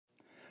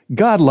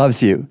God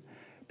loves you.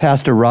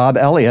 Pastor Rob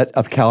Elliott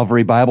of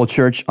Calvary Bible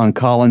Church on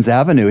Collins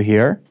Avenue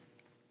here.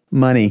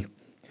 Money.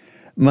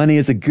 Money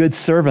is a good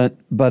servant,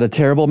 but a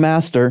terrible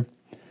master.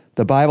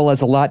 The Bible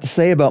has a lot to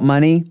say about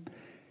money.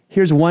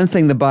 Here's one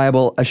thing the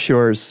Bible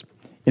assures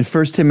in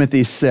 1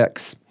 Timothy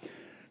 6.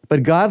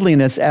 But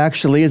godliness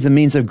actually is a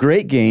means of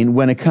great gain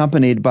when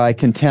accompanied by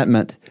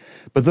contentment.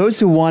 But those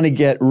who want to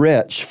get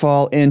rich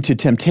fall into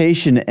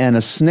temptation and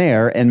a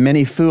snare and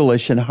many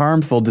foolish and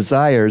harmful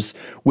desires,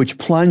 which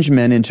plunge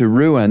men into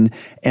ruin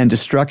and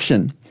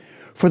destruction.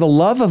 For the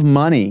love of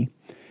money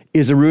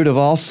is a root of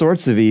all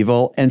sorts of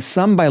evil, and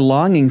some by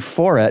longing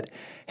for it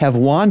have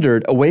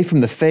wandered away from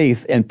the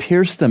faith and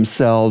pierced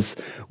themselves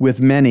with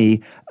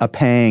many a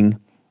pang.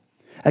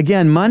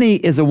 Again, money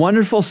is a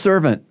wonderful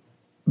servant,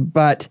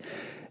 but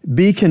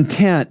be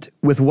content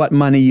with what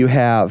money you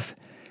have.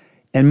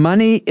 And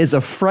money is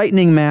a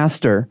frightening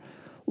master.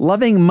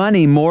 Loving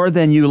money more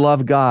than you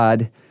love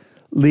God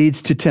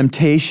leads to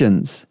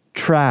temptations,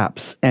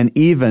 traps, and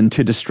even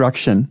to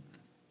destruction.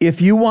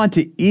 If you want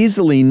to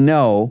easily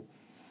know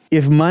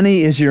if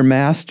money is your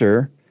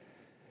master,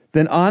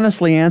 then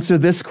honestly answer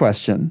this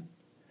question.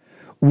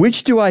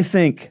 Which do I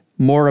think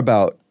more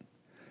about,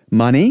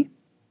 money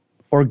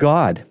or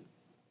God?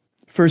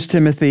 1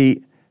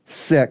 Timothy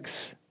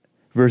 6,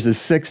 verses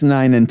 6,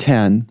 9, and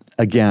 10,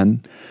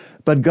 again.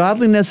 But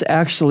godliness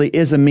actually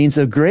is a means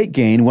of great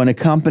gain when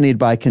accompanied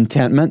by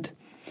contentment.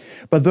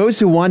 But those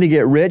who want to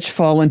get rich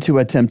fall into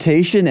a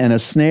temptation and a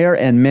snare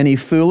and many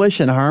foolish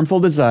and harmful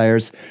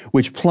desires,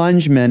 which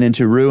plunge men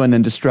into ruin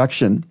and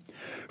destruction.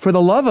 For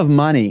the love of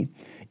money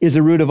is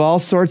a root of all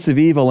sorts of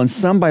evil, and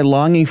some by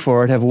longing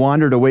for it have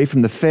wandered away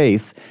from the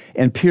faith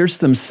and pierced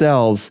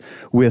themselves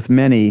with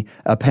many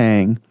a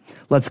pang.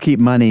 Let's keep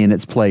money in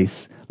its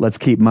place. Let's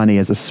keep money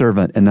as a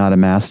servant and not a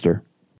master.